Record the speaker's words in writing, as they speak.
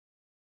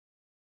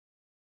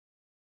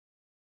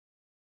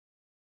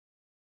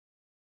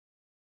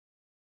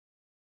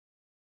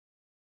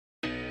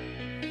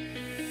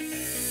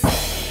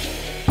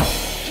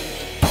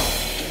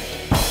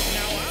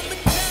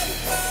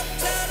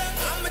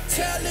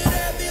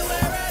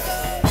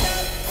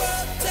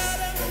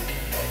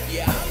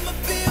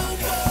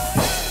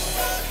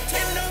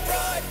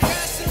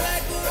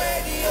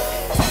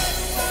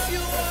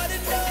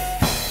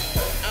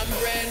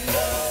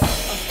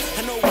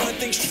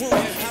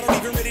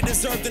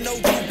deserve to know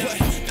you,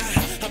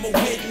 but I'm a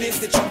witness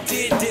that you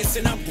did this,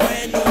 and I'm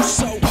brand new,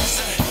 so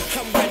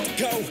I'm ready to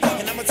go,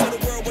 and I'ma tell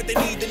the world what they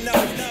need to know.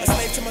 A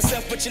slave to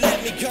myself, but you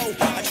let me go.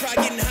 I tried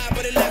getting high,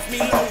 but it left me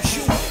low.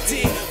 You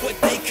did what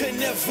they could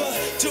never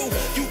do.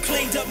 You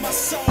cleaned up my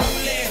soul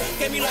and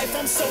gave me life.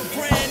 I'm so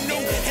brand new,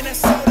 and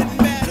that's all that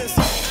matters.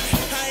 I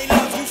ain't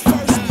love you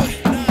first, but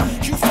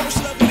you first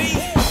loved me.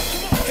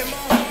 In my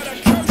heart I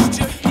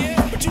cursed you,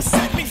 but you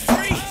set me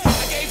free.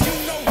 I gave you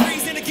no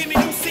reason to give me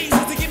new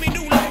seasons, to give me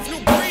new life, new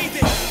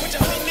breathing. But you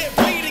hung there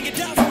bleeding, you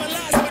died for my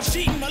lies, my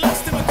cheating, my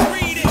lust and my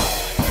greed.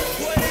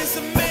 What is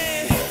a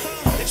man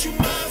that you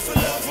mindful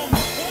of him?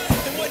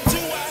 And what do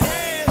I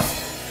have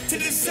to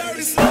deserve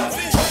this loving?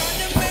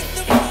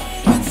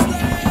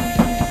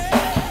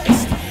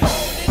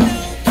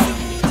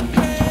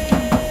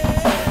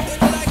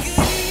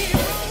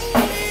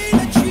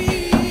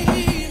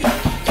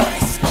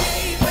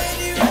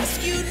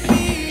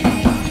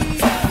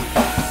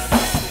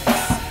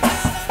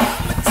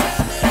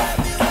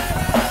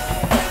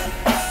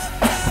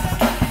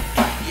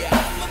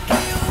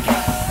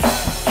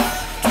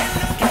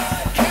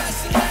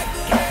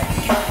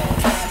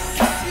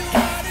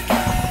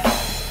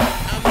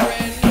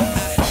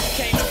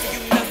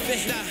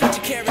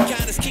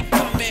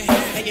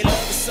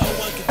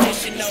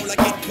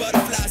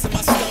 Butterflies in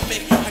my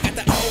stomach. I got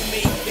the old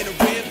me in a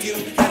rear view,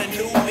 got a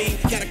new me,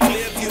 got a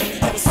clear view.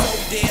 That was so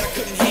dead I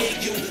couldn't hear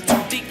you.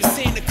 Too deep in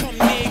sin to come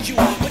near you.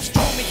 But you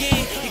drew me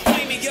in, you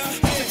clean me up,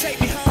 so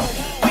take me home,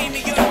 beam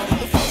me up.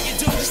 Before you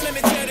do, just let me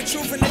tell the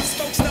truth and let these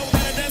folks know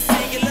that I done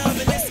seen your love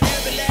and it's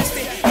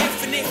everlasting,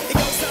 infinite. It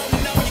goes on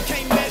and on, you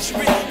can't measure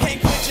it. Can't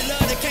put your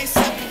love, that can't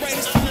separate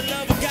us from the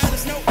love of God.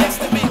 There's no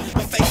estimate.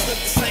 My face look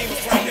the same,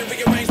 frame and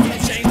rearranged, but I'm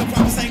changed. The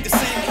promise ain't the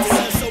same. The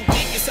love so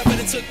deep, you suffered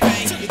and took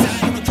pain. You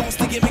died on the cross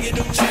to give me a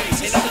new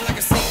change. And nothing like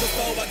I seen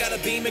before, I got a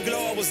beam and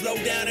glow. I was low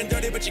down and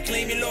dirty, but you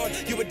clean me, Lord.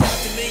 You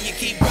adopted me, you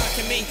keep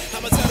rocking me.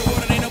 I'ma tell the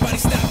world, ain't nobody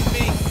stopping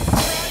me.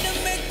 Trying to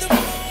make the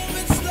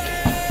moments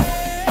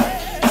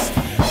last,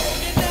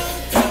 holding on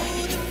to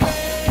the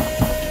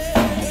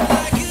past. But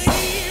like a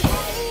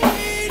hero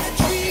in a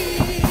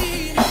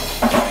dream,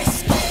 Christ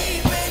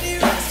came and he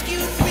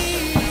rescued me.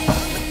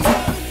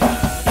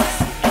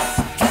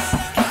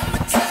 I'ma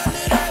tell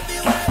it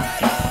everywhere I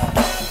go.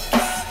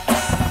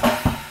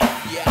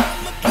 Yeah,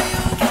 I'ma be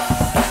a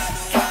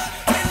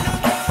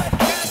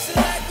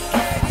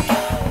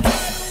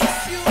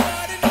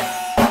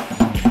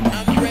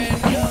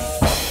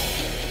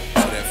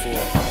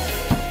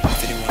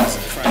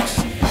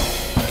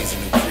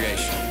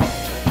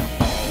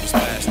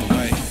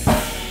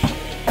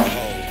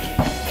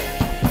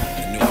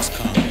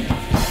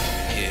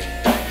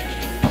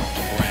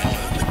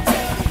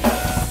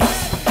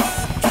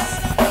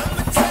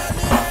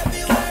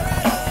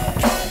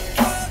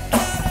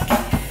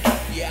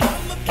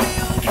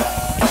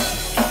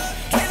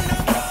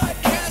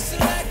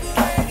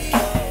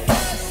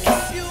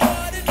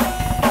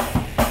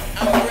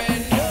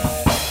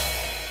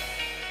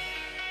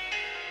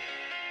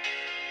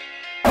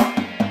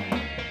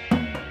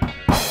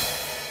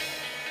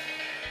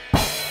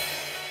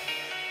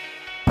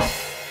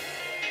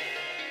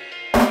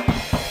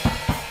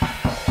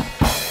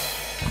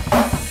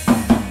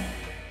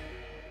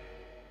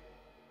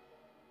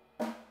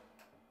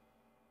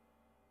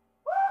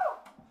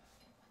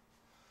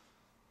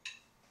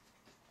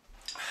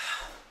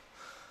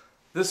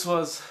This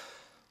was,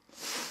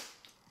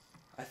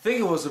 I think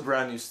it was a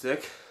brand new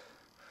stick.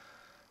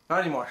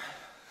 Not anymore.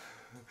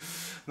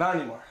 Not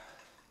anymore.